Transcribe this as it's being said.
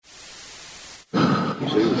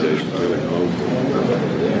Well,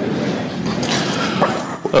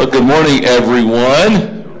 good morning,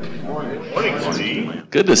 everyone. Good morning, Steve.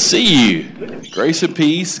 Good to see you. Grace and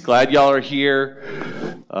peace. Glad y'all are here.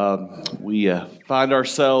 We find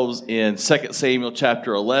ourselves in 2 Samuel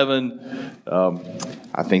chapter 11.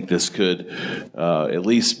 I think this could at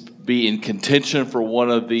least be in contention for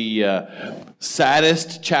one of the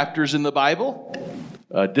saddest chapters in the Bible.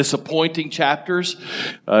 Disappointing chapters.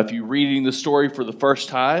 If you're reading the story for the first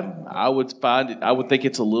time, I would think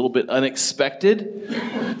it's a little bit unexpected.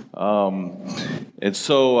 And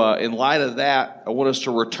so in light of that, I want us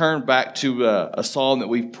to return back to a psalm that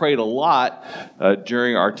we've prayed a lot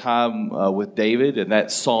during our time with David, and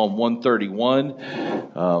that's Psalm 131.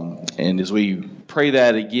 And as we pray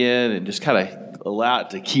that again and just kind of allow it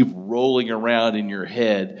to keep rolling around in your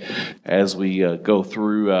head as we go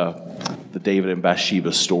through the David and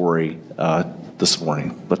Bathsheba story this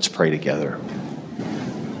morning. Let's pray together.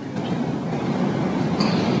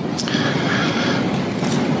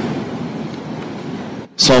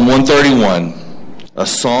 Psalm 131, a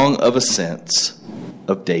song of ascents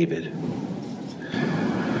of David.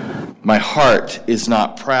 My heart is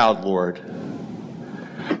not proud, Lord.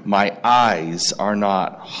 My eyes are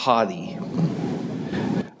not haughty.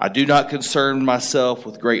 I do not concern myself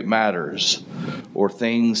with great matters or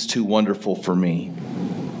things too wonderful for me.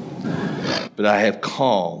 But I have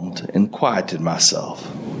calmed and quieted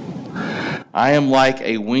myself. I am like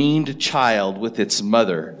a weaned child with its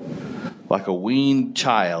mother. Like a weaned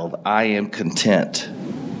child, I am content.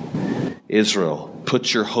 Israel,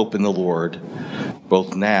 put your hope in the Lord,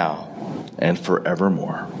 both now and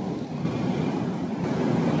forevermore.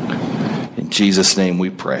 In Jesus' name we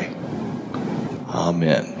pray.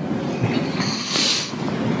 Amen.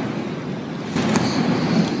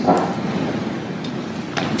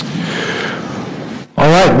 All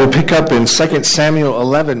right, we'll pick up in 2 Samuel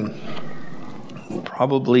 11,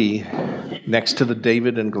 probably next to the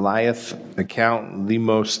David and Goliath account, the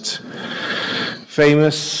most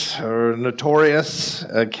famous or notorious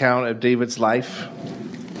account of David's life.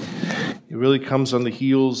 It really comes on the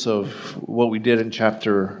heels of what we did in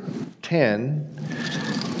chapter 10,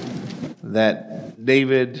 that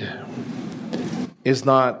David is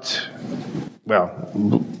not, well,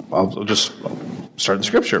 I'll just start in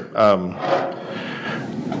Scripture.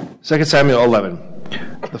 2 Samuel 11.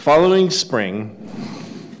 The following spring,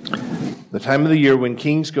 the time of the year when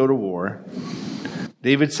kings go to war,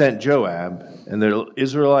 David sent Joab and the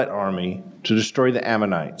Israelite army to destroy the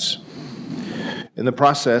Ammonites. In the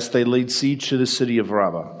process, they laid siege to the city of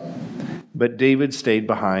Rabbah, but David stayed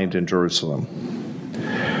behind in Jerusalem.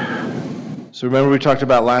 So remember we talked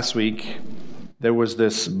about last week, there was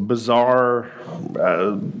this bizarre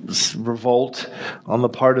revolt on the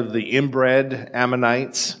part of the inbred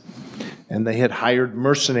Ammonites, and they had hired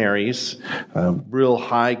mercenaries, real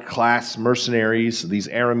high-class mercenaries, these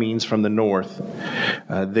Arameans from the north.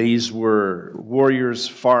 These were warriors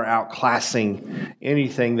far outclassing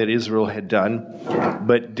anything that Israel had done.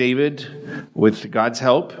 But David, with God's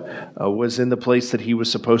help, was in the place that he was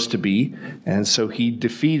supposed to be. And so he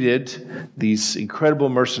defeated these incredible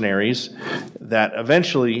mercenaries that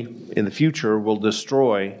eventually, in the future, will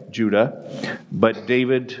destroy Judah. But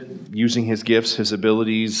David, using his gifts, his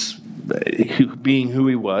abilities, being who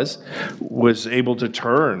he was able to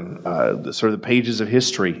turn the pages of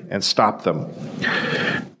history and stop them.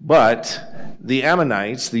 But the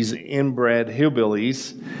Ammonites, these inbred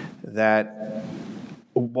hillbillies that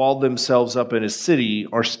walled themselves up in a city,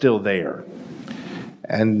 are still there.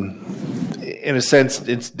 And in a sense,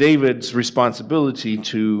 it's David's responsibility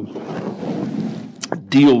to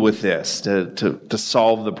deal with this, to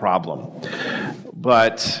solve the problem.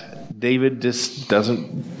 But David just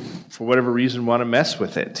doesn't, for whatever reason, want to mess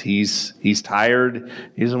with it. He's tired.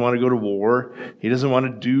 He doesn't want to go to war. He doesn't want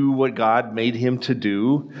to do what God made him to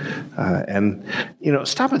do. And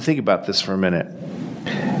stop and think about this for a minute.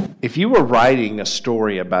 If you were writing a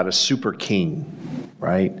story about a super king,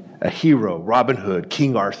 right? A hero, Robin Hood,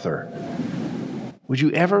 King Arthur, would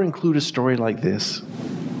you ever include a story like this?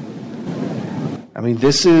 I mean,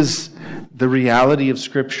 this is the reality of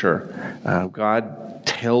Scripture. God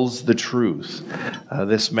tells the truth.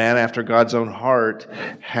 This man after God's own heart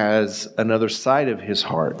has another side of his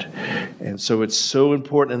heart. And so it's so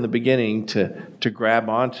important in the beginning to grab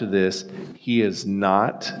onto this. He is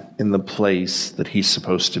not in the place that he's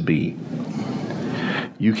supposed to be.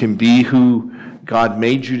 You can be who God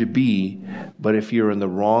made you to be, but if you're in the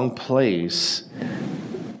wrong place,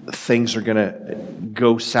 things are going to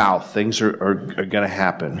go south. Things are going to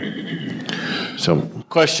happen. So,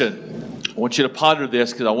 question. I want you to ponder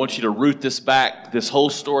this because I want you to root this whole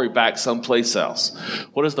story back someplace else.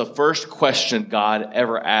 What is the first question God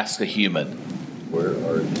ever asked a human? Where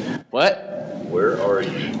are you? What? Where are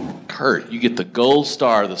you? Kurt, you get the gold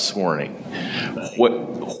star this morning.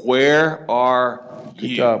 Where are you?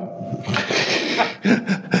 Good job.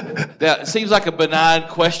 That seems like a benign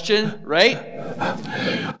question,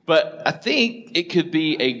 right? But I think it could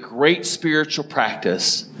be a great spiritual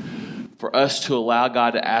practice for us to allow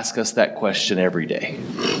God to ask us that question every day.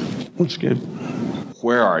 That's good.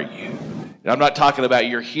 Where are you? And I'm not talking about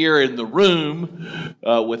you're here in the room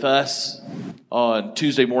with us on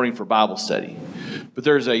Tuesday morning for Bible study. But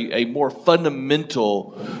there's a more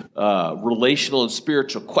fundamental relational and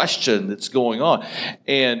spiritual question that's going on.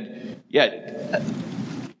 And yeah,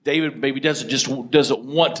 David maybe doesn't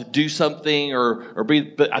want to do something or be,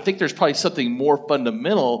 but I think there's probably something more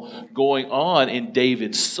fundamental going on in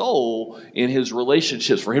David's soul in his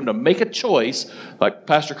relationships for him to make a choice. Like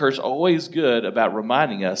Pastor Kurt's always good about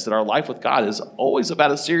reminding us that our life with God is always about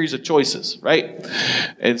a series of choices, right?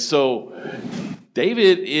 And so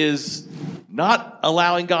David is not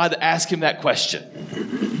allowing God to ask him that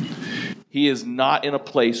question. He is not in a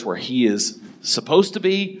place where he is supposed to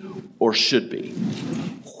be or should be.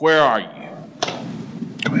 Where are you?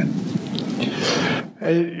 Go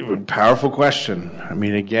ahead. Powerful question. I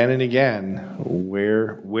mean, again and again,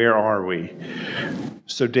 where are we?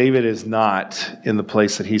 So David is not in the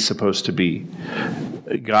place that he's supposed to be.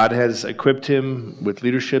 God has equipped him with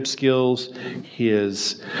leadership skills. And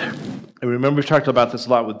remember, we've talked about this a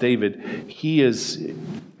lot with David. He is,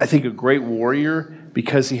 I think, a great warrior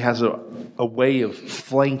because he has a way of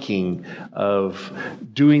flanking, of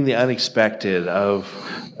doing the unexpected, of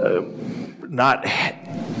not,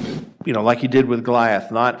 like he did with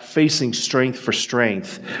Goliath, not facing strength for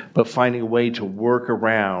strength, but finding a way to work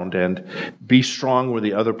around and be strong where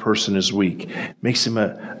the other person is weak. Makes him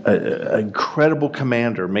an incredible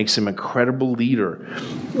commander, makes him a credible leader.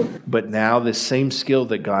 But now this same skill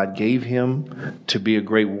that God gave him to be a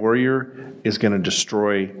great warrior is going to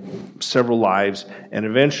destroy several lives and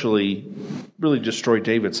eventually really destroy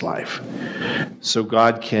David's life. So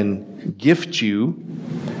God can gift you,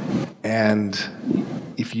 and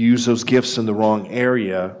if you use those gifts in the wrong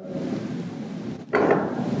area,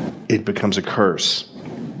 it becomes a curse.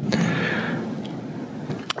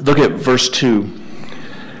 Look at verse 2.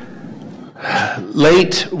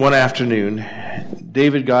 Late one afternoon,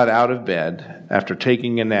 David got out of bed after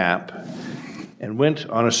taking a nap and went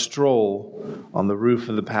on a stroll on the roof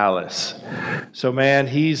of the palace. So, man,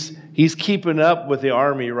 he's keeping up with the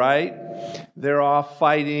army, right? They're off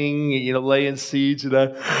fighting, laying siege, and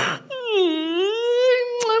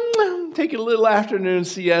taking a little afternoon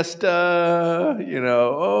siesta,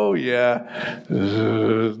 oh yeah.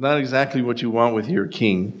 It's not exactly what you want with your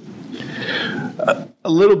king. A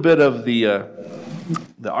little bit of the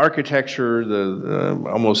architecture, the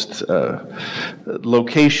almost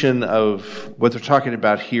location of what they're talking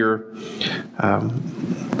about here.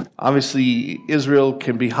 Obviously, Israel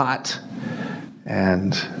can be hot,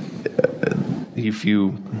 and if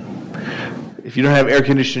you don't have air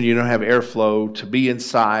conditioning, you don't have airflow. To be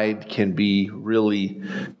inside can be really,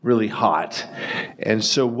 really hot. And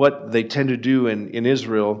so what they tend to do in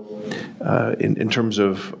Israel, in terms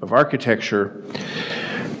of architecture,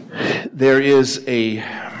 there is a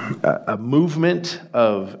movement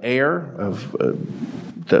of air, of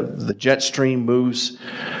the jet stream moves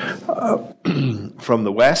from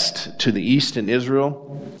the west to the east in Israel.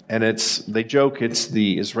 And they joke it's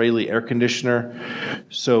the Israeli air conditioner.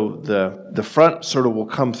 So the front sort of will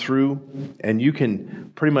come through, and you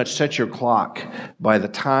can pretty much set your clock by the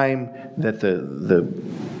time that the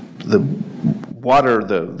water,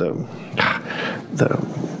 the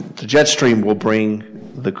jet stream will bring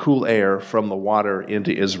the cool air from the water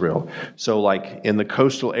into Israel. So like in the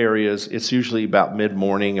coastal areas, it's usually about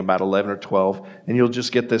mid-morning, about 11 or 12, and you'll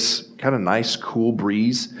just get this kind of nice, cool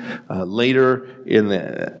breeze. Later in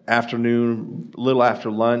the afternoon, a little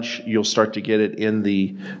after lunch, you'll start to get it in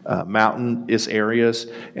the mountainous areas.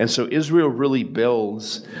 And so Israel really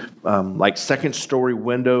builds like second-story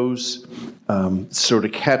windows so to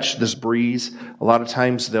catch this breeze. A lot of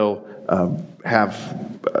times they'll have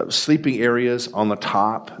sleeping areas on the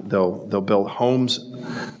top. They'll build homes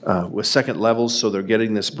with second levels, so they're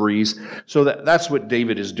getting this breeze. So that's what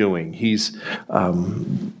David is doing. He'll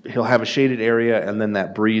have a shaded area, and then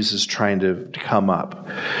that breeze is trying to come up.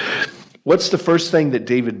 What's the first thing that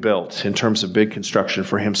David built in terms of big construction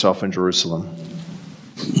for himself in Jerusalem?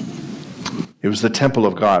 It was the temple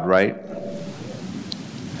of God, right?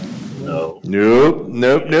 No.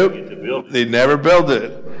 Nope. They never built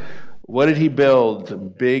it. What did he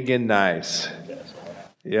build? Big and nice.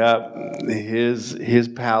 Yeah, his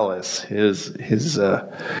palace,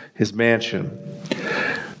 his mansion.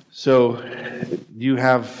 So you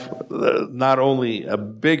have not only a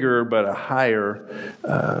bigger but a higher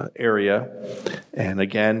area, and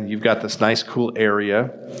again you've got this nice cool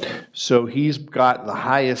area. So he's got the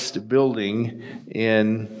highest building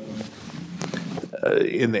in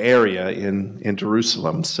the area in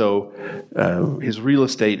Jerusalem. So his real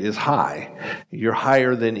estate is high. You're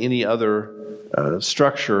higher than any other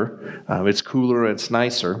structure. It's cooler, it's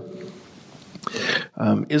nicer.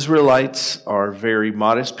 Israelites are very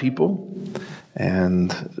modest people,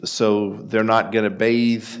 and so they're not going to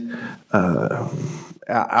bathe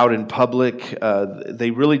out in public.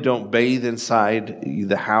 They really don't bathe inside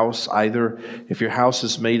the house either. If your house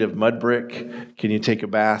is made of mud brick, can you take a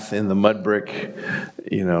bath in the mud brick?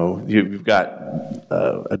 You've got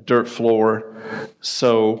a dirt floor.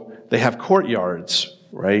 So they have courtyards,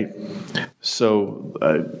 right? So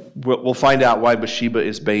we'll find out why Bathsheba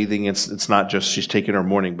is bathing. It's not just she's taking her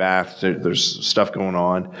morning bath. There's stuff going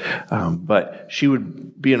on. But she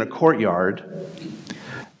would be in a courtyard,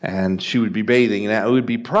 and she would be bathing. And it would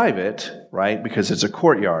be private, right? Because it's a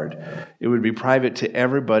courtyard. It would be private to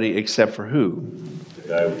everybody except for who? The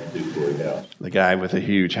guy with the big house. The guy with a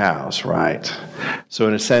huge house, right. So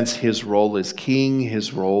in a sense, his role as king,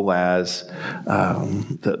 his role as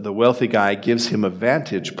the wealthy guy gives him a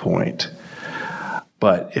vantage point.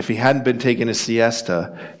 But if he hadn't been taking a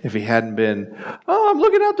siesta, if he hadn't been, I'm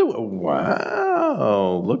looking out the window,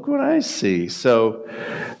 wow, look what I see. So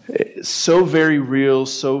very real,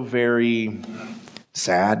 so very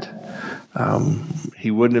sad. He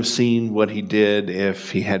wouldn't have seen what he did if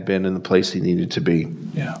he had been in the place he needed to be.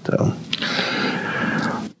 Yeah. So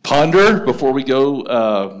ponder, before we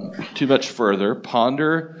go too much further,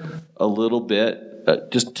 ponder a little bit,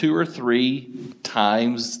 just 2 or 3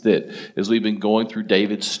 times that as we've been going through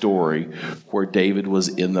David's story where David was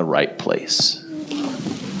in the right place.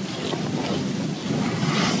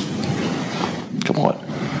 Come on.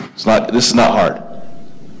 This is not hard.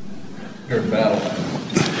 During battle.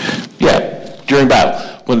 Yeah, during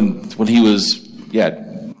battle. When he was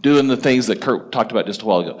doing the things that Kurt talked about just a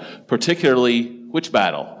while ago. Particularly which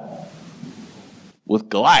battle? With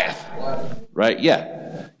Goliath. Right? Yeah.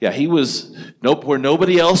 Yeah, he was where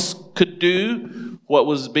nobody else could do what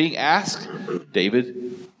was being asked,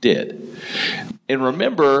 David did. And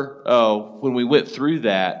remember, when we went through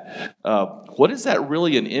that, what is that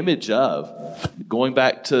really an image of? Going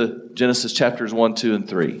back to Genesis chapters 1, 2, and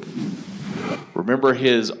 3. Remember,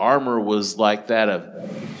 his armor was like that of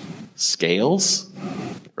scales,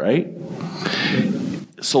 right?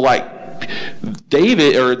 So like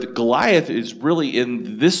David, or Goliath, is really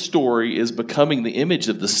in this story is becoming the image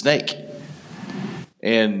of the snake.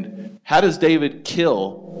 And how does David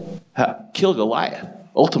kill Goliath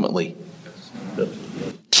ultimately?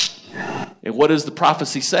 And what does the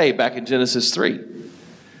prophecy say back in Genesis 3?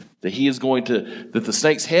 That that the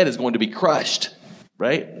snake's head is going to be crushed,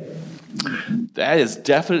 right? That is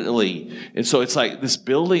definitely, and so it's like this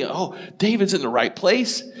building, David's in the right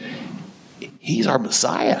place. He's our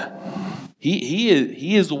Messiah.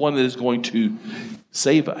 He is the one that is going to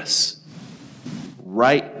save us.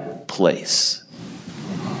 Right place.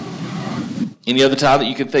 Any other time that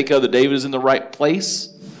you can think of that David is in the right place?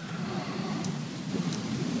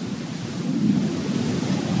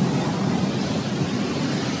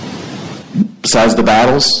 Besides the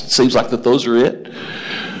battles, it seems like that those are it.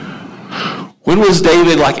 When was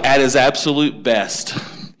David like at his absolute best?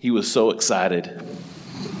 He was so excited.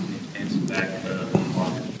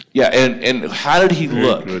 Yeah, and how did he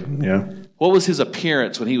look? Good. Yeah. What was his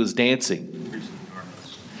appearance when he was dancing?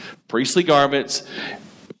 Priestly garments,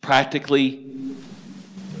 practically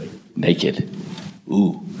naked.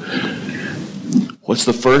 Ooh. What's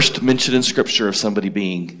the first mention in Scripture of somebody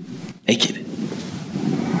being naked?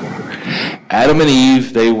 Adam and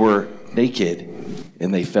Eve, they were naked,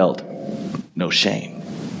 and they felt no shame.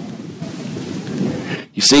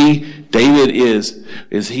 You see, David is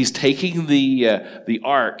he's taking the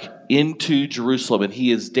ark into Jerusalem, and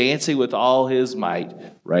he is dancing with all his might,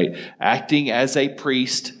 right? Acting as a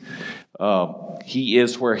priest. He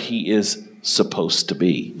is where he is supposed to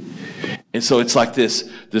be. And so it's like this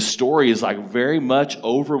story is like very much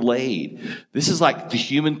overlaid. This is like the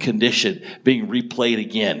human condition being replayed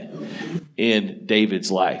again in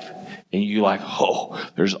David's life. And you're like,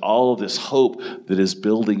 there's all of this hope that is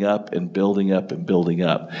building up and building up and building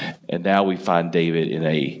up. And now we find David in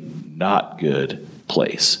a not good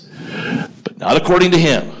place. But not according to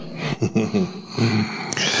him.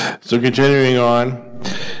 So continuing on.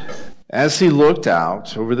 As he looked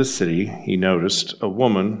out over the city, he noticed a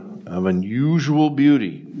woman of unusual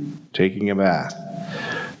beauty taking a bath.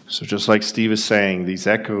 So just like Steve is saying, these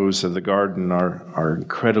echoes of the garden are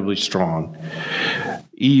incredibly strong.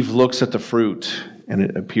 Eve looks at the fruit, and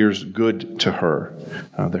it appears good to her.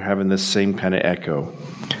 They're having this same kind of echo.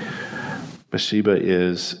 Bathsheba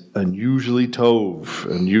is unusually tov,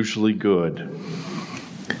 unusually good.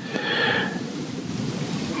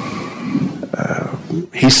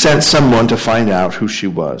 He sent someone to find out who she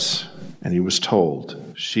was, and he was told,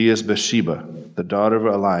 "She is Bathsheba, the daughter of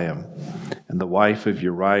Eliam, and the wife of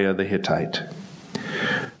Uriah the Hittite."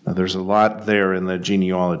 Now, there's a lot there in the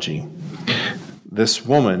genealogy. This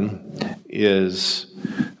woman is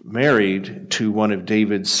married to one of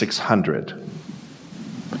David's 600.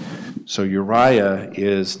 So Uriah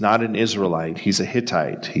is not an Israelite. He's a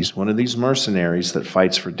Hittite. He's one of these mercenaries that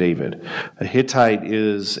fights for David. A Hittite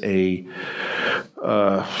is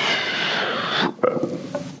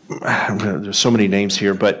there's so many names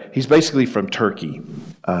here, but he's basically from Turkey.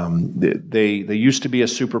 They used to be a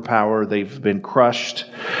superpower. They've been crushed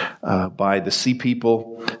by the Sea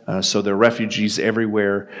People, so they're refugees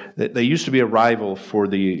everywhere. They used to be a rival for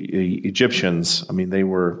the Egyptians. I mean, they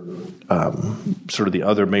were sort of the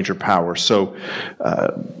other major power. So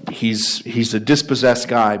he's a dispossessed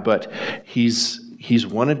guy, but he's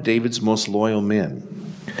one of David's most loyal men.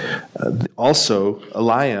 Also,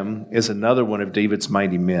 Eliam is another one of David's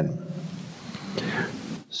mighty men.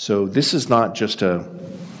 So this is not just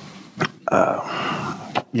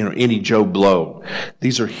any Joe Blow.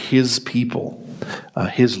 These are his people,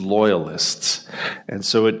 his loyalists. And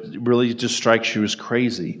so it really just strikes you as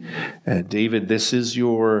crazy. David, this is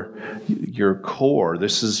your core.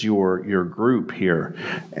 This is your group here.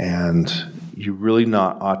 And you really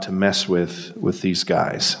not ought to mess with these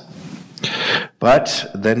guys.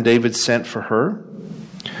 But then David sent for her,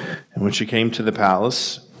 and when she came to the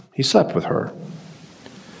palace, he slept with her.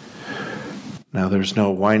 Now, there's no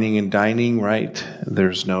whining and dining, right?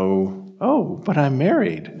 There's no, "Oh, but I'm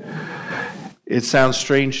married." It sounds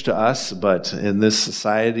strange to us, but in this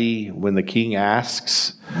society, when the king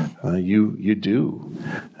asks, you do.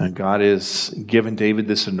 And God has given David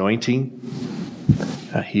this anointing.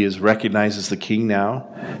 He is recognized as the king now,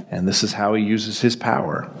 and this is how he uses his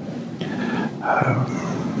power.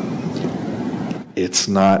 It's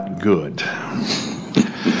not good.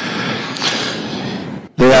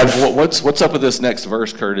 What's up with this next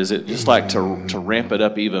verse, Kurt? Is it just like to ramp it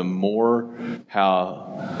up even more?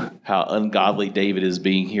 How ungodly David is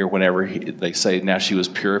being here whenever they say now she was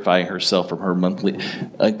purifying herself from her monthly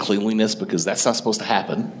uncleanliness, because that's not supposed to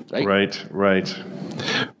happen, right? Right.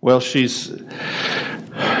 Well, she's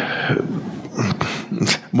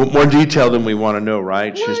more detail than we want to know,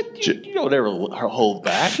 right? What? You don't ever hold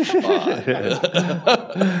back. Come on.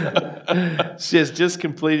 She has just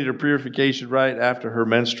completed her purification right after her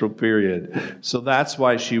menstrual period. So that's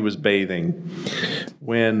why she was bathing.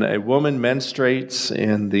 When a woman menstruates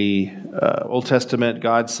in the Old Testament,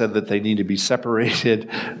 God said that they need to be separated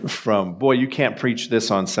from, boy, you can't preach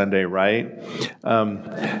this on Sunday, right?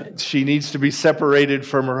 She needs to be separated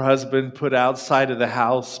from her husband, put outside of the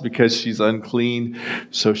house because she's unclean.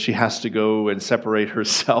 So she has to go and separate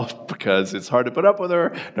herself because it's hard to put up with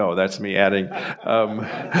her. No, that's me adding.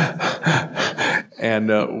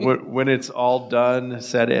 When it's all done,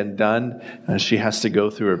 said and done, she has to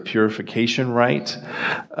go through a purification rite,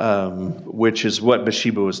 which is what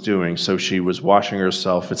Bathsheba was doing. So she was washing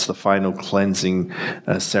herself. It's the final cleansing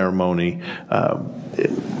ceremony.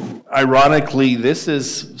 Ironically, this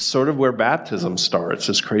is sort of where baptism starts,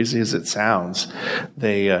 as crazy as it sounds.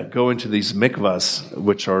 They go into these mikvahs,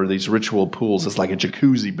 which are these ritual pools. It's like a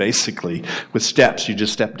jacuzzi, basically, with steps. You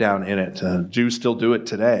just step down in it. Jews still do it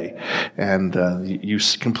today. And you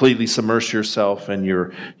completely submerge yourself, and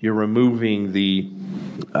you're removing the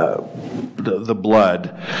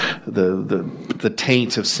blood, the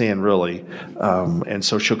taint of sin, really. And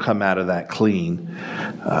so she'll come out of that clean.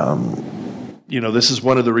 This is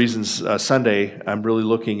one of the reasons Sunday I'm really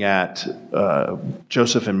looking at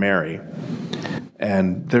Joseph and Mary.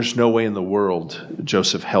 And there's no way in the world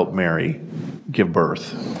Joseph helped Mary give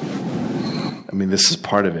birth. I mean, this is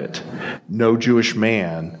part of it. No Jewish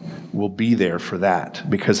man will be there for that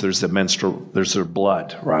because there's their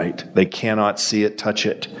blood, right? They cannot see it, touch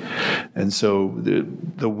it. And so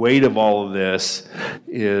the weight of all of this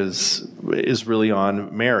is really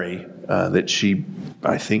on Mary, that she,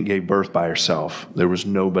 I think, gave birth by herself. There was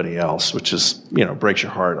nobody else, which is, breaks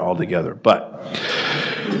your heart altogether. But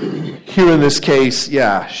here in this case,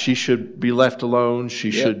 she should be left alone.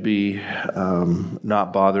 She should be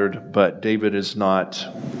not bothered. But David is not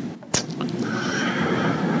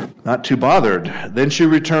not too bothered. Then she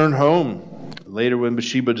returned home. Later, when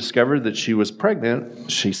Bathsheba discovered that she was pregnant,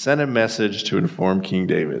 she sent a message to inform King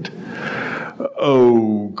David.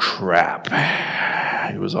 Oh, crap.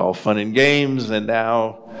 It was all fun and games, and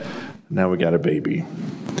now we got a baby.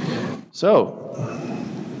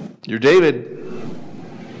 So, you're David.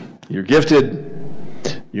 You're gifted.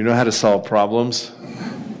 You know how to solve problems.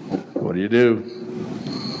 What do you do?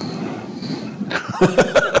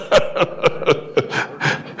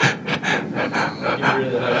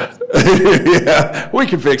 Yeah, we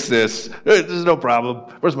can fix this. There's no problem.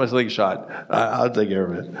 Where's my slingshot? I'll take care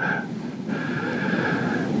of it.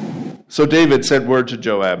 So David sent word to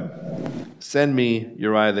Joab, send me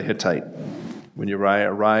Uriah the Hittite. When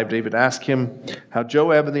Uriah arrived, David asked him how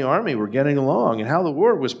Joab and the army were getting along and how the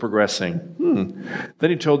war was progressing. Then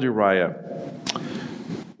he told Uriah,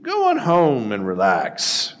 go on home and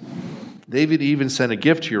relax. David even sent a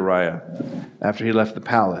gift to Uriah after he left the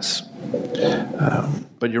palace.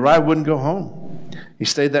 But Uriah wouldn't go home. He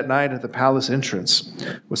stayed that night at the palace entrance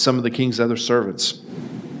with some of the king's other servants.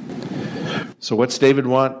 So what's David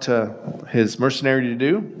want his mercenary to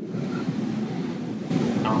do?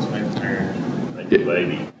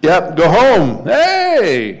 Baby. Yep, go home.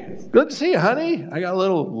 Hey, good to see you, honey. I got a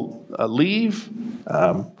little leave.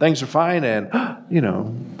 Things are fine. And,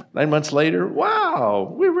 9 months later,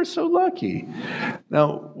 wow, we were so lucky.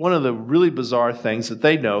 Now, one of the really bizarre things that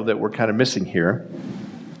they know that we're kind of missing here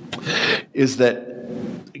is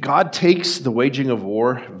that God takes the waging of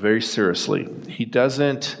war very seriously. He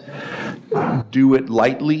doesn't do it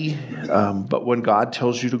lightly, but when God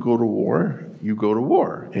tells you to go to war, you go to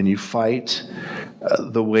war and you fight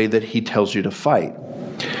the way that he tells you to fight.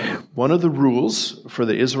 One of the rules for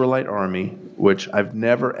the Israelite army, which I've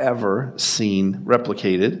never ever seen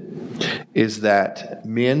replicated, is that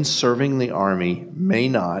men serving the army may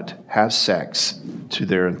not have sex through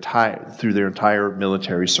their entire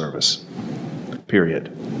military service.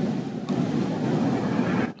 Period.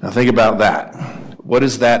 Now think about that. What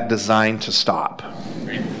is that designed to stop?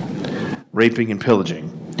 Raping and pillaging,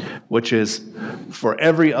 which is for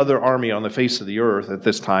every other army on the face of the earth at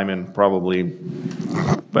this time, and probably,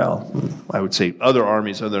 I would say other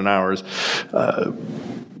armies other than ours,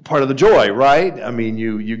 part of the joy, right? I mean,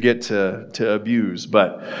 you get to abuse,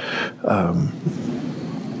 but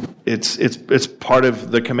it's part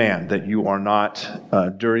of the command that you are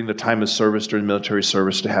not during the time of service, during military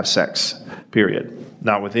service, to have sex. Period.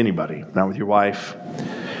 Not with anybody, not with your wife.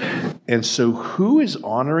 And so, who is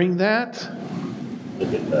honoring that?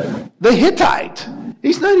 The Hittite.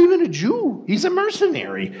 He's not even a Jew. He's a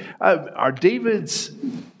mercenary. Are David's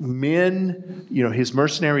men, his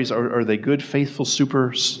mercenaries, are they good, faithful,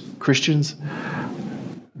 super Christians?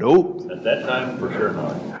 Nope. At that time, for sure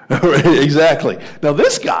not. Exactly. Now,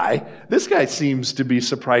 this guy seems to be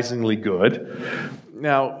surprisingly good.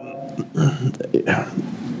 Now,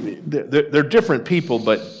 they're different people,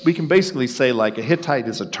 but we can basically say like a Hittite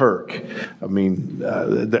is a Turk. I mean,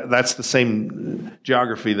 that's the same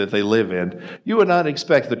geography that they live in. You would not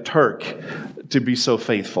expect the Turk to be so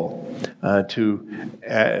faithful, to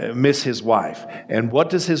miss his wife. And what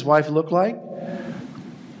does his wife look like?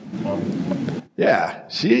 Yeah,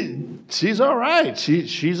 she's all right.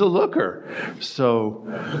 She's a looker. So,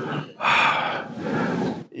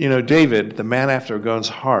 David, the man after God's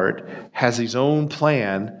heart, has his own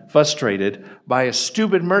plan frustrated by a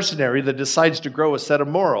stupid mercenary that decides to grow a set of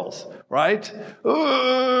morals, right?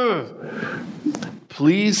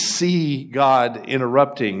 Please see God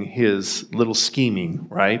interrupting his little scheming,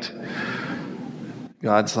 right?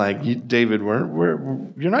 God's like, David, you're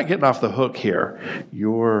not getting off the hook here.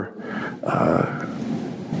 You're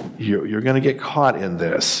going to get caught in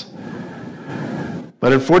this.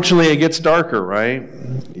 But unfortunately, it gets darker, right?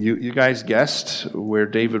 You guys guessed where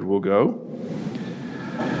David will go.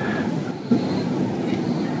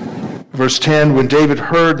 Verse 10, when David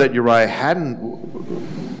heard that Uriah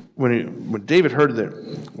when David heard that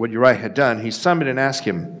what Uriah had done, he summoned and asked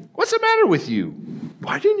him, "What's the matter with you?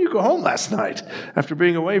 Why didn't you go home last night after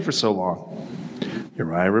being away for so long?"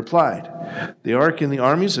 Uriah replied, "The ark and the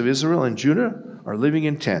armies of Israel and Judah are living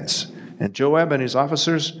in tents, and Joab and his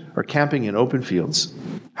officers are camping in open fields.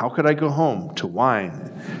 How could I go home to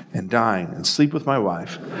wine and dine and sleep with my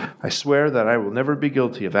wife? I swear that I will never be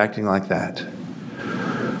guilty of acting like that."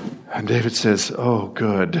 And David says, "Oh,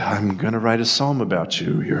 good. I'm going to write a psalm about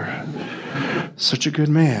you. You're such a good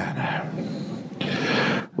man."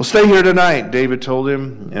 "Well, stay here tonight," David told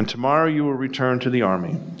him, "and tomorrow you will return to the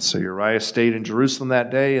army." So Uriah stayed in Jerusalem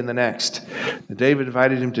that day and the next. And David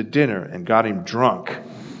invited him to dinner and got him drunk.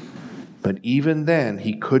 But even then,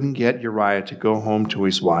 he couldn't get Uriah to go home to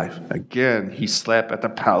his wife. Again, he slept at the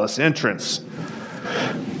palace entrance.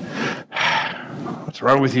 What's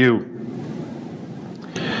wrong with you?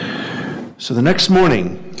 So the next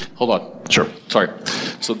morning... Hold on. Sure. Sorry.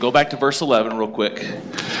 So go back to verse 11 real quick.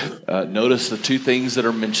 Notice the two things that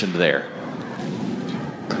are mentioned there.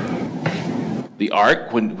 The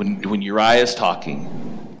ark, when Uriah is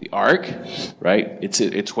talking, the ark, right?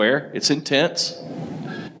 It's where? It's in tents.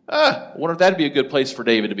 I wonder if that'd be a good place for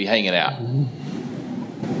David to be hanging out.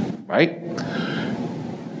 Right?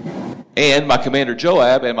 And my commander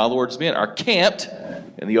Joab and my Lord's men are camped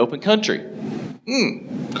in the open country.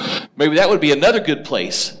 Maybe that would be another good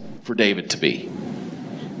place for David to be.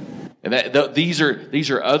 And these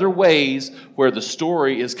are other ways where the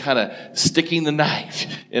story is kind of sticking the knife,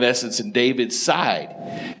 in essence, in David's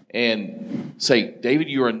side. And say, David,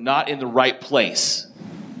 you are not in the right place.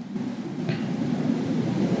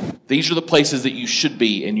 These are the places that you should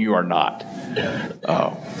be, and you are not.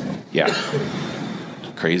 Oh, yeah.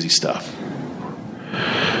 Crazy stuff.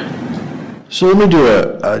 So let me do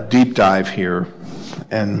a deep dive here.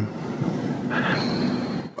 And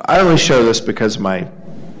I only show this because of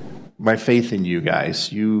my faith in you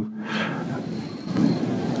guys. You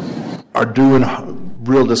are doing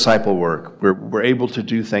real disciple work. We're able to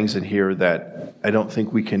do things in here that I don't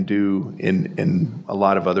think we can do in a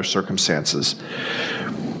lot of other circumstances.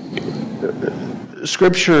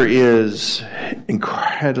 Scripture is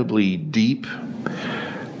incredibly deep.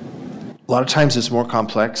 A lot of times it's more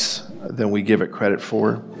complex than we give it credit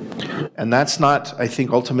for. And that's not, I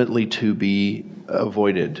think, ultimately to be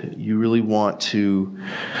avoided. You really want to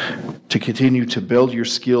continue to build your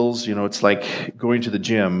skills. You know, it's like going to the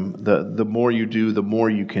gym. The more you do, the more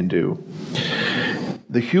you can do.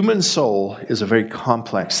 The human soul is a very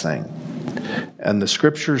complex thing, and the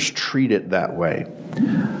scriptures treat it that way.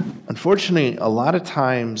 Unfortunately, a lot of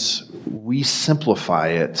times we simplify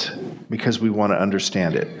it because we want to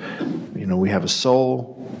understand it. You know, we have a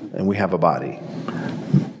soul and we have a body.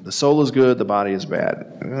 The soul is good, the body is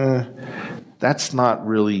bad. That's not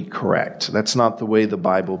really correct. That's not the way the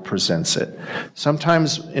Bible presents it.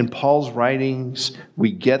 Sometimes in Paul's writings,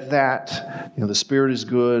 we get that. You know, the spirit is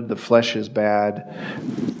good, the flesh is bad.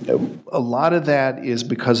 A lot of that is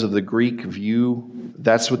because of the Greek view.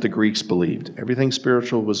 That's what the Greeks believed. Everything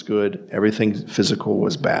spiritual was good, everything physical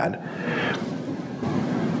was bad.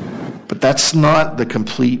 But that's not the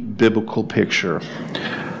complete biblical picture.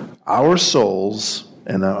 Our souls,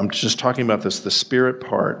 and I'm just talking about this, the spirit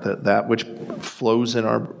part, that which flows in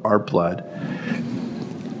our blood,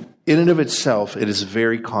 in and of itself, it is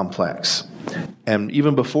very complex. And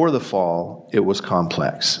even before the fall, it was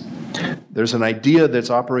complex. There's an idea that's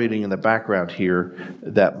operating in the background here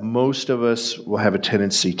that most of us will have a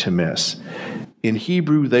tendency to miss. In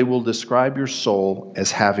Hebrew, they will describe your soul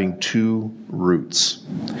as having two roots.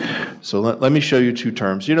 So let me show you two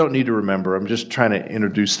terms. You don't need to remember. I'm just trying to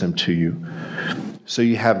introduce them to you. So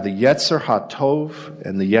you have the Yetzer HaTov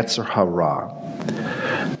and the Yetzer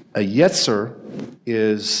HaRa. A Yetzer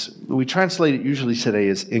is, we translate it usually today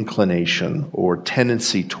as inclination or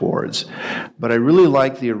tendency towards. But I really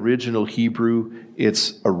like the original Hebrew.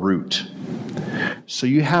 It's a root. So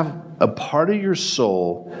you have a part of your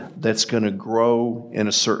soul that's going to grow in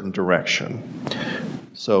a certain direction.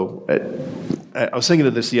 So I was thinking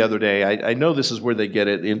of this the other day. I know this is where they get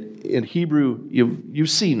it. In Hebrew, you've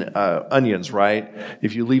seen onions, right?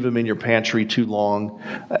 If you leave them in your pantry too long,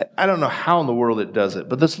 I don't know how in the world it does it,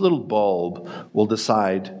 but this little bulb will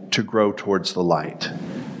decide to grow towards the light.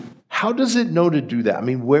 How does it know to do that? I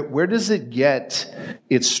mean, where does it get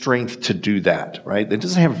its strength to do that, right? It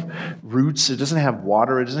doesn't have roots, it doesn't have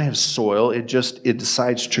water, it doesn't have soil, it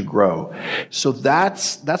decides to grow. So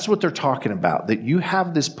that's what they're talking about, that you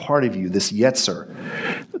have this part of you, this Yetzer,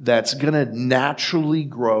 that's going to naturally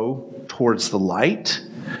grow towards the light.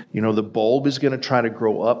 You know, the bulb is going to try to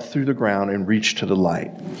grow up through the ground and reach to the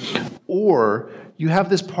light. Or you have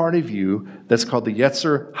this part of you that's called the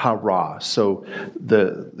Yetzer Hara. So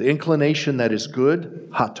the inclination that is good,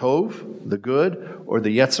 Hatov, the good, or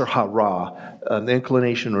the Yetzer Hara, the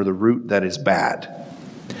inclination or the root that is bad.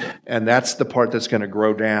 And that's the part that's going to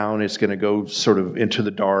grow down. It's going to go sort of into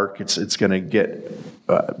the dark. It's going to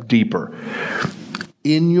get deeper.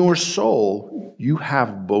 In your soul, you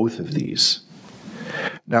have both of these.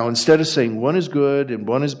 Now, instead of saying one is good and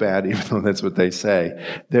one is bad, even though that's what they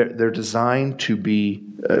say, they're designed to be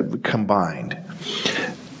combined.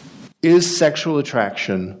 Is sexual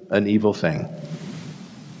attraction an evil thing?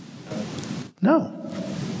 No,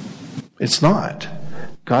 it's not.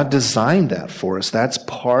 God designed that for us. That's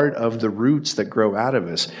part of the roots that grow out of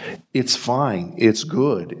us. It's fine. It's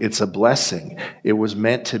good. It's a blessing. It was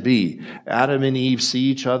meant to be. Adam and Eve see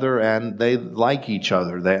each other and they like each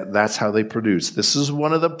other. That's how they produce. This is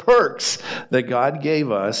one of the perks that God gave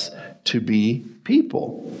us to be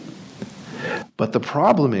people. But the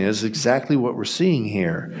problem is exactly what we're seeing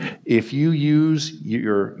here. If you use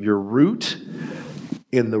your root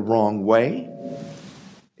in the wrong way,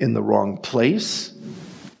 in the wrong place,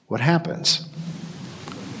 what happens?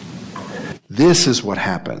 This is what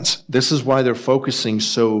happens. This is why they're focusing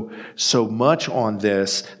so much on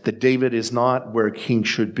this, that David is not where a king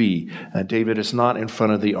should be. David is not in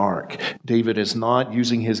front of the ark. David is not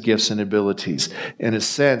using his gifts and abilities. In a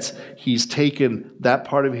sense, he's taken that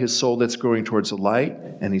part of his soul that's growing towards the light,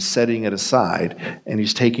 and he's setting it aside, and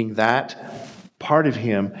he's taking that part of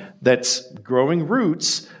him that's growing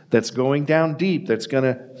roots, that's going down deep, that's going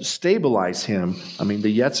to stabilize him. I mean,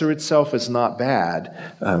 the Yetzer itself is not bad.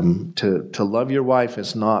 To love your wife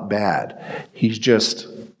is not bad. He's just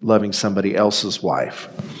loving somebody else's wife.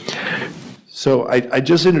 So I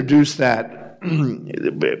just introduced that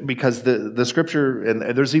because the scripture, and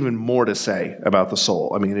there's even more to say about the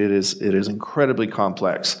soul. I mean, it is incredibly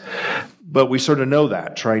complex. But we sort of know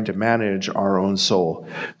that, trying to manage our own soul.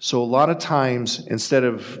 So a lot of times, instead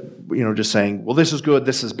of just saying, well, this is good,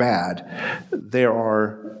 this is bad, there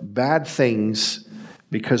are bad things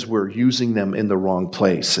because we're using them in the wrong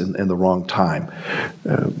place and in the wrong time.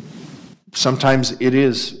 Sometimes it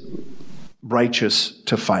is righteous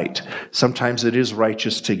to fight. Sometimes it is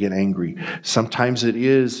righteous to get angry. Sometimes it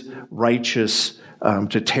is righteous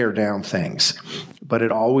to tear down things. But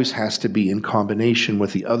it always has to be in combination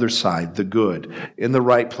with the other side, the good, in the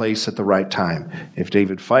right place at the right time. If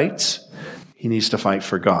David fights, he needs to fight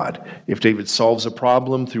for God. If David solves a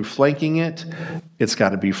problem through flanking it, it's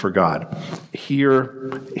got to be for God.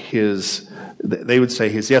 Here, they would say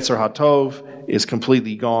his Yetzer HaTov is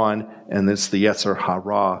completely gone, and it's the Yetzer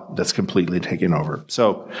Hara that's completely taken over.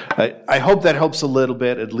 So I hope that helps a little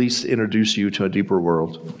bit, at least introduce you to a deeper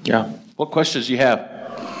world. Yeah. What questions do you have?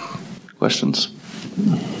 Questions?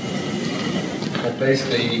 Well,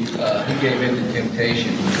 basically, he gave in to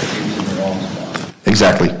temptation because he was in the wrong spot.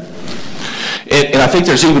 Exactly. And I think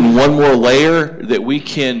there's even one more layer that we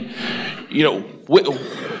can,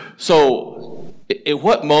 so at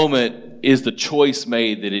what moment is the choice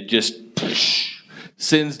made that it just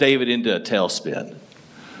sends David into a tailspin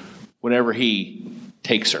whenever he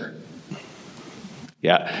takes her?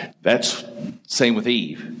 Yeah, that's same with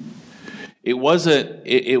Eve. It wasn't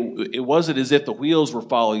as if the wheels were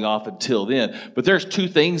falling off until then. But there's two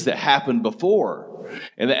things that happened before.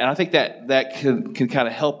 And I think that can kind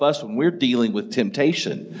of help us when we're dealing with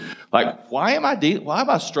temptation. Like, why am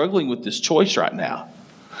I struggling with this choice right now?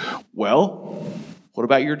 Well, what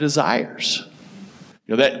about your desires?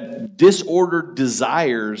 That disordered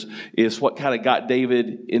desires is what kind of got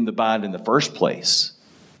David in the bind in the first place,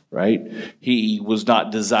 right? He was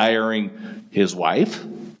not desiring his wife.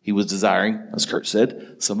 He was desiring, as Kurt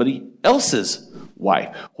said, somebody else's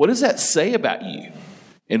wife. What does that say about you?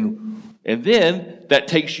 And then that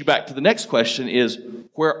takes you back to the next question is,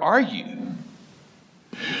 where are you?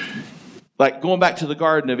 Like going back to the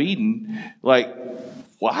Garden of Eden, like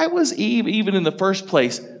why was Eve even in the first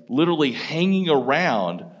place literally hanging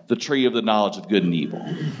around the tree of the knowledge of good and evil?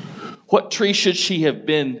 What tree should she have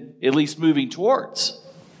been at least moving towards?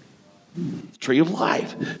 The tree of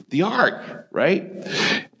life, the ark, right?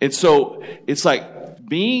 And so it's like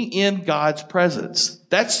being in God's presence.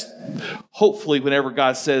 That's hopefully whenever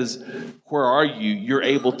God says, where are you? You're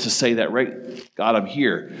able to say that, right? God, I'm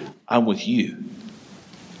here. I'm with you.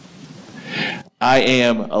 I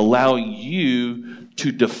am allowing you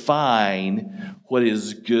to define what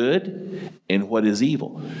is good and what is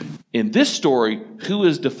evil. In this story, who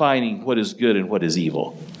is defining what is good and what is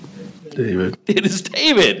evil? David. It is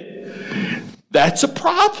David. That's a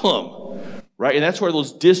problem, right? And that's where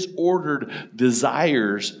those disordered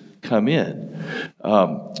desires come in.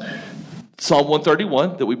 Psalm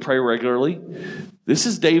 131 that we pray regularly. This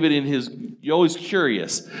is David in his, you're always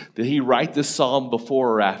curious, did he write this psalm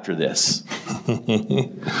before or after this?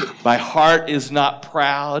 My heart is not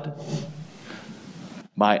proud.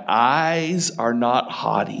 My eyes are not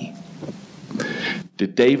haughty.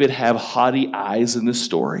 Did David have haughty eyes in this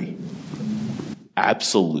story?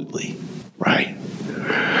 Absolutely, right?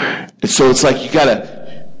 And so it's like you got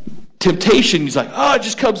a temptation. He's like, oh, it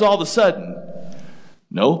just comes all of a sudden.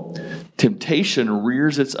 No, temptation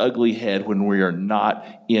rears its ugly head when we are not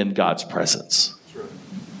in God's presence.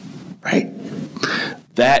 Right?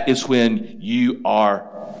 That is when you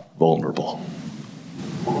are vulnerable.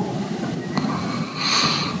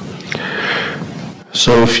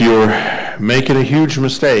 So if you're making a huge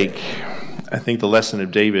mistake. I think the lesson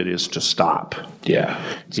of David is to stop. Yeah.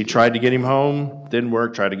 He tried to get him home, didn't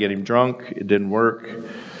work. Tried to get him drunk, it didn't work.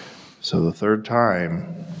 So the third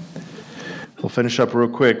time, we'll finish up real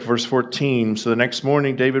quick. Verse 14, so the next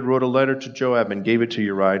morning David wrote a letter to Joab and gave it to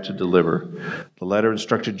Uriah to deliver. The letter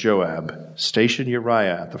instructed Joab, station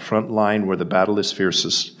Uriah at the front line where the battle is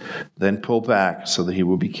fiercest, then pull back so that he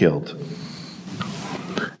will be killed.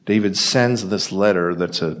 David sends this letter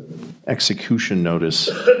that's an execution notice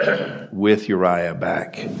with Uriah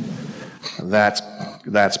back. That's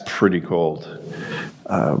pretty cold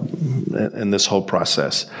in this whole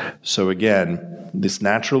process. So again, this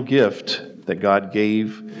natural gift that God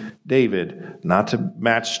gave David, not to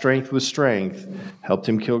match strength with strength, helped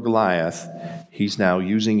him kill Goliath. He's now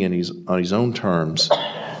using it on his own terms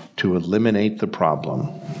to eliminate the problem.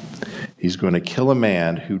 He's going to kill a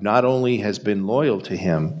man who not only has been loyal to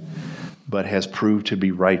him, but has proved to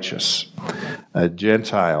be righteous. A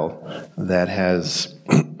Gentile that has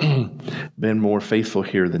been more faithful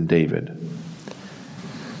here than David.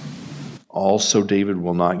 Also, David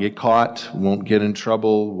will not get caught, won't get in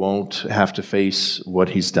trouble, won't have to face what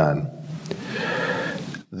he's done.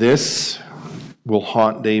 This will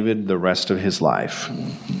haunt David the rest of his life.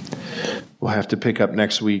 We'll have to pick up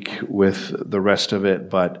next week with the rest of it,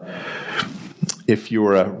 but if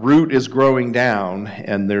your root is growing down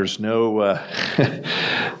and there's no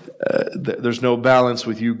balance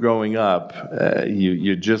with you growing up,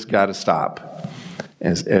 you just got to stop.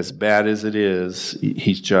 As bad as it is,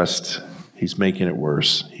 he's making it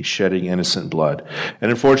worse. He's shedding innocent blood. And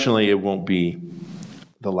unfortunately, it won't be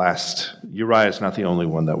the last. Uriah is not the only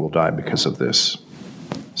one that will die because of this.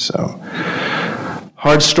 So,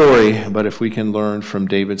 hard story, but if we can learn from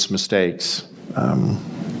David's mistakes,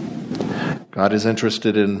 God is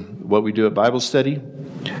interested in what we do at Bible study,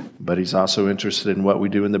 but he's also interested in what we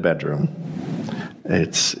do in the bedroom.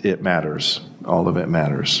 It matters. All of it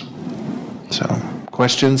matters. So,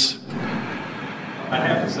 questions? I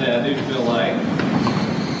have to say, I do feel like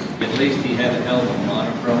at least he had a hell of a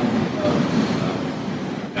monochrome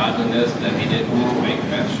of godliness that he didn't just make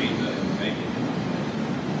Bathsheba and make it.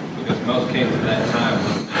 Because most kings at that time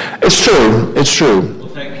It's true. will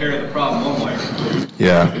take care of the problem one way or another.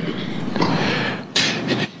 Yeah.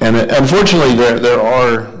 And unfortunately, there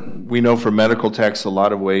are, we know from medical texts, a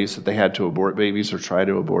lot of ways that they had to abort babies or try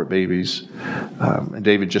to abort babies. And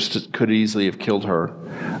David just could easily have killed her.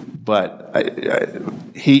 But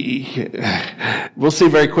we'll see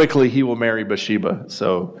very quickly he will marry Bathsheba.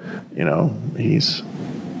 So,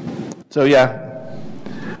 yeah.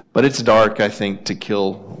 But it's dark, I think, to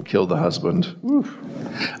kill the husband. Oof.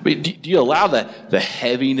 I mean, do you allow the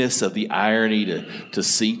heaviness of the irony to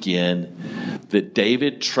sink in, that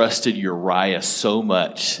David trusted Uriah so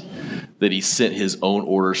much that he sent his own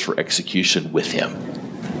orders for execution with him?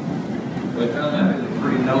 We found out he was a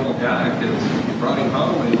pretty noble guy because he brought him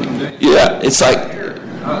home and he wouldn't do it. Yeah, it's like,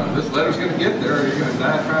 This letter's going to get there, or you're going to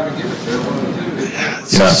die trying to get it there. One of the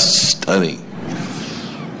two. it's stunning.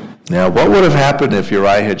 Now, what would have happened if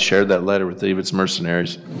Uriah had shared that letter with David's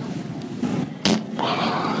mercenaries?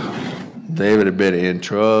 David had been in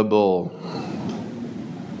trouble.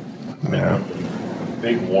 Yeah.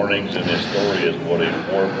 Big warnings in this story is what a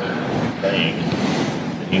warped thing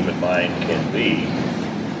the human mind can be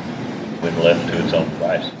when left to its own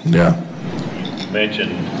devices. Yeah. You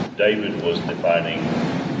mentioned David was defining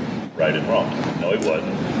right and wrong. No, he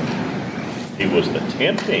wasn't. He was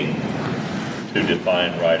attempting to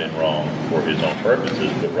define right and wrong for his own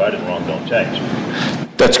purposes, but right and wrong don't change.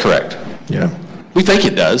 That's correct. Yeah. We think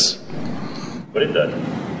it does. But it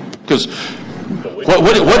doesn't. Because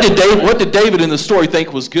what did David in the story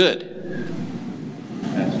think was good?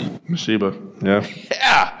 Bathsheba. Yeah.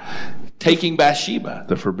 Yeah, taking Bathsheba.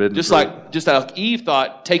 The forbidden Just fruit. like Eve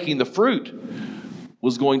thought taking the fruit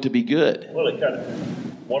was going to be good. Well,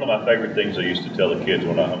 one of my favorite things I used to tell the kids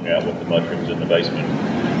when I hung out with the mushrooms in the basement,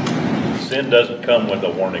 sin doesn't come with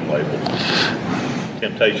a warning label.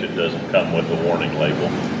 Temptation doesn't come with a warning label.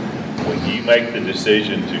 When you make the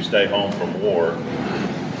decision to stay home from war,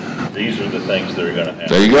 these are the things that are going to happen.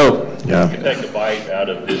 There you go. Yeah. You take a bite out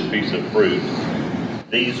of this piece of fruit.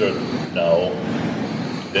 These are, no,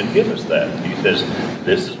 then give us that. He says,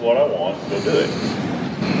 this is what I want, go do it.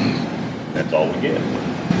 That's all we get.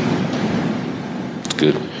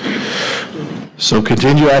 Good. So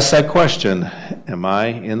continue to ask that question. Am I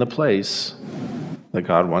in the place that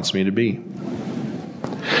God wants me to be?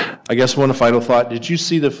 I guess one final thought. Did you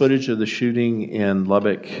see the footage of the shooting in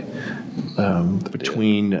Lubbock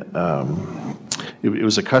between... It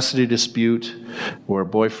was a custody dispute where a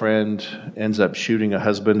boyfriend ends up shooting a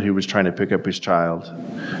husband who was trying to pick up his child.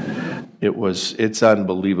 It's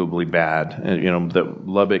unbelievably bad. And, the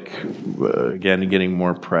Lubbock, again, getting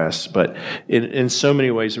more press. But in so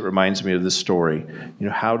many ways, it reminds me of this story.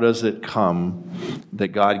 How does it come that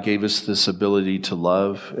God gave us this ability to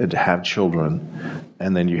love and to have children,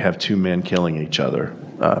 and then you have two men killing each other?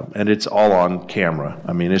 And it's all on camera.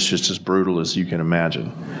 I mean, it's just as brutal as you can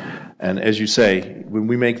imagine. And as you say, when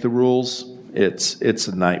we make the rules, it's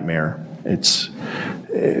a nightmare. It's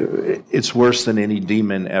worse than any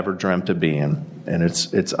demon ever dreamt of being, and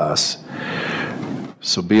it's us.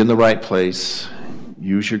 So be in the right place.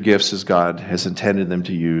 Use your gifts as God has intended them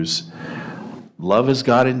to use. Love as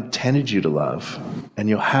God intended you to love, and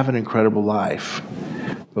you'll have an incredible life.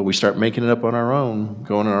 But we start making it up on our own,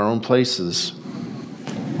 going in our own places,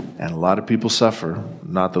 and a lot of people suffer,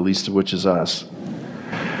 not the least of which is us.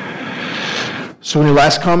 So any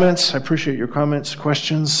last comments? I appreciate your comments,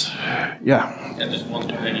 questions. Yeah. Just one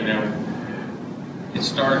thing, it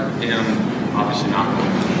started with him obviously not going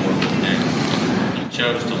to the Lord, and he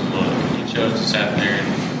chose to look. He chose to sit there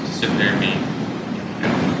and be,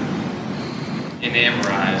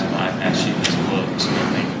 enamorized by Bathsheba's looks. And I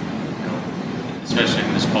think, especially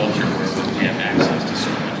in this culture where we have access to so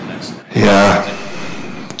much of that stuff. Yeah,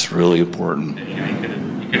 it's really important. He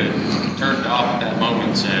could have turned off at that moment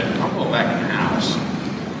and said, "I'll go back in the house,"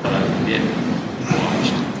 but he didn't. He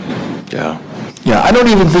watched. Yeah, I don't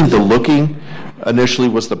even think the looking initially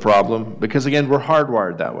was the problem, because again, we're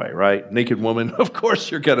hardwired that way, right? Naked woman, of course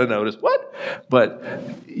you're going to notice. What? But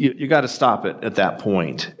you got to stop it at that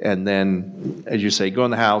point. And then, as you say, go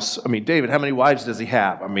in the house. I mean, David, how many wives does he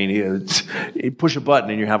have? I mean, you push a button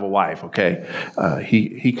and you have a wife, okay?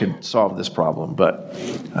 He can solve this problem, but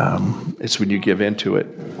it's when you give into it.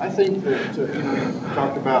 I think that you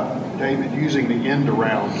talked about David using the end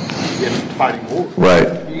around in fighting war.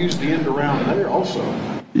 Right. He used the end around there also.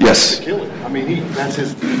 Yes. To kill it. I mean, that's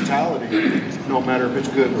his mentality, no matter if it's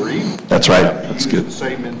good or evil. That's right. That's good. The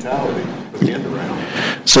same mentality with the end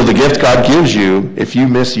around. So the gift God gives you, if you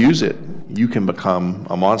misuse it, you can become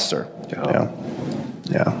a monster. Yeah.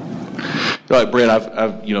 Like Brent,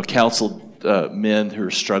 I've counseled men who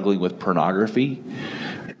are struggling with pornography,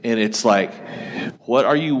 and it's like, what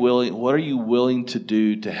are you willing to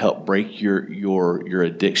do to help break your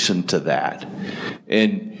addiction to that?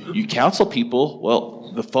 And you counsel people. Well,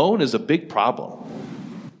 the phone is a big problem.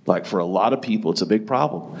 Like, for a lot of people, it's a big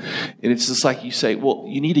problem. And it's just like you say, well,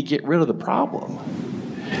 you need to get rid of the problem.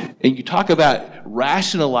 And you talk about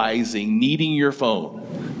rationalizing needing your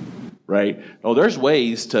phone, right? Oh, there's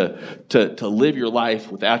ways to live your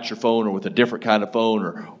life without your phone, or with a different kind of phone,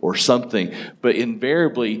 or something. But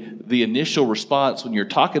invariably, the initial response when you're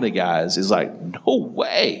talking to guys is like, no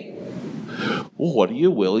way. Well, what are you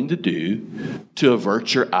willing to do to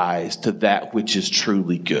avert your eyes to that which is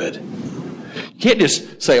truly good? You can't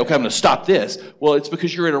just say, okay, I'm going to stop this. Well, it's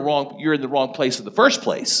because you're in the wrong place in the first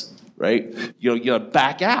place, right? You got to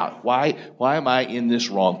back out. Why am I in this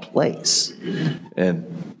wrong place?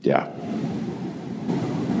 And yeah.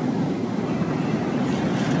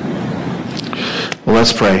 Well,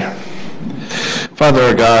 let's pray. Father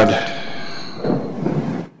our God,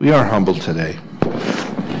 we are humbled today.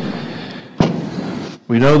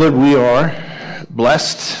 We know that we are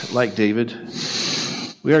blessed like David.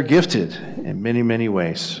 We are gifted in many, many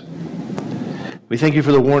ways. We thank you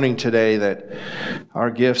for the warning today that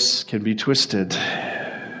our gifts can be twisted,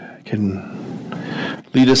 can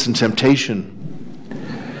lead us in temptation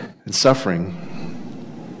and suffering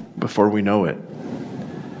before we know it.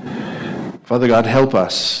 Father God, help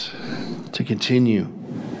us to continue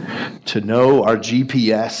to know our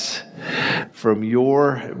GPS from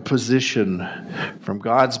your position, from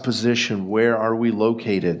God's position. Where are we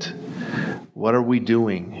located? What are we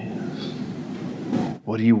doing?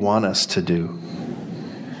 What do you want us to do?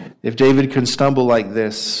 If David can stumble like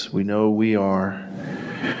this, we know we are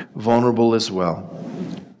vulnerable as well.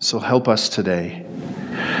 So help us today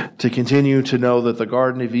to continue to know that the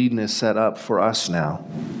Garden of Eden is set up for us now.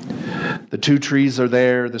 The two trees are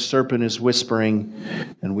there, the serpent is whispering,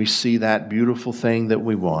 and we see that beautiful thing that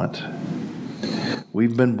we want.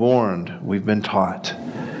 We've been warned, we've been taught.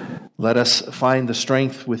 Let us find the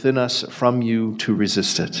strength within us from you to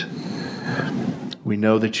resist it. We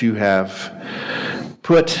know that you have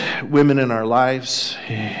put women in our lives.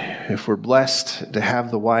 If we're blessed to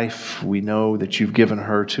have the wife, we know that you've given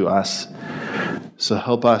her to us. So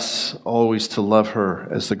help us always to love her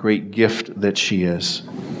as the great gift that she is.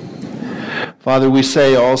 Father, we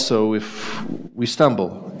say also, if we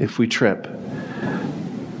stumble, if we trip,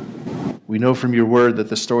 we know from your word that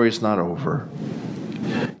the story is not over.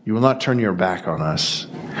 You will not turn your back on us.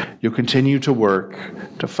 You'll continue to work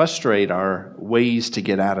to frustrate our ways to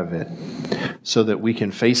get out of it so that we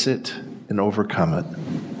can face it and overcome it.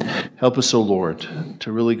 Help us, O Lord,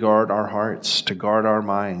 to really guard our hearts, to guard our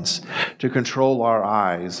minds, to control our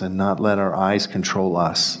eyes and not let our eyes control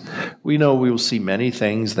us. We know we will see many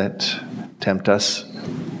things that tempt us,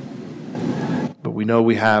 but we know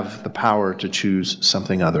we have the power to choose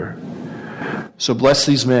something other. So bless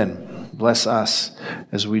these men, bless us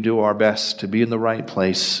as we do our best to be in the right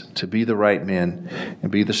place, to be the right men,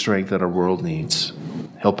 and be the strength that our world needs.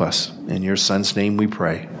 Help us. In your Son's name we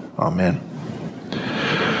pray. Amen.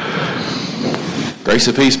 Grace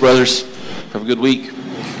and peace, brothers. Have a good week.